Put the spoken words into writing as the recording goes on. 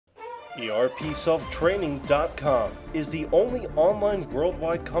ERPselftraining.com is the only online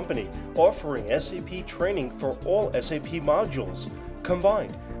worldwide company offering SAP training for all SAP modules.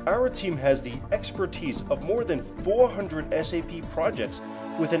 Combined, our team has the expertise of more than 400 SAP projects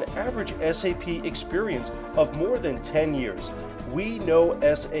with an average SAP experience of more than 10 years. We know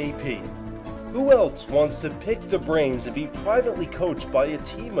SAP. Who else wants to pick the brains and be privately coached by a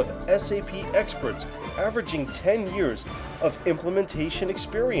team of SAP experts averaging 10 years of implementation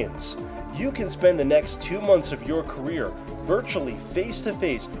experience? You can spend the next 2 months of your career virtually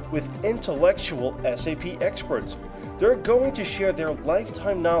face-to-face with intellectual SAP experts. They're going to share their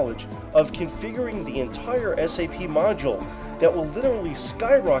lifetime knowledge of configuring the entire SAP module that will literally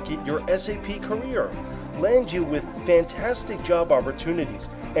skyrocket your SAP career, land you with fantastic job opportunities,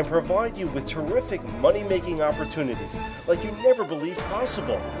 and provide you with terrific money-making opportunities like you never believed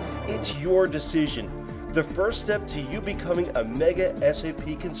possible. It's your decision. The first step to you becoming a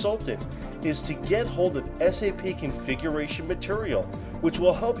MEGA-SAP consultant is to get hold of SAP configuration material, which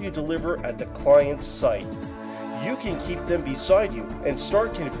will help you deliver at the client's site. You can keep them beside you and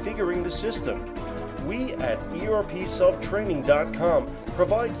start configuring the system. We at ERPselftraining.com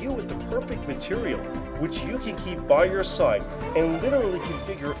provide you with the perfect material which you can keep by your side and literally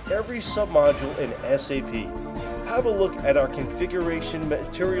configure every submodule in SAP. Have a look at our configuration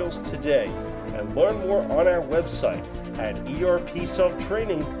materials today and learn more on our website at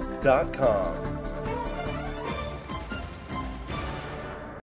ERPselftraining.com.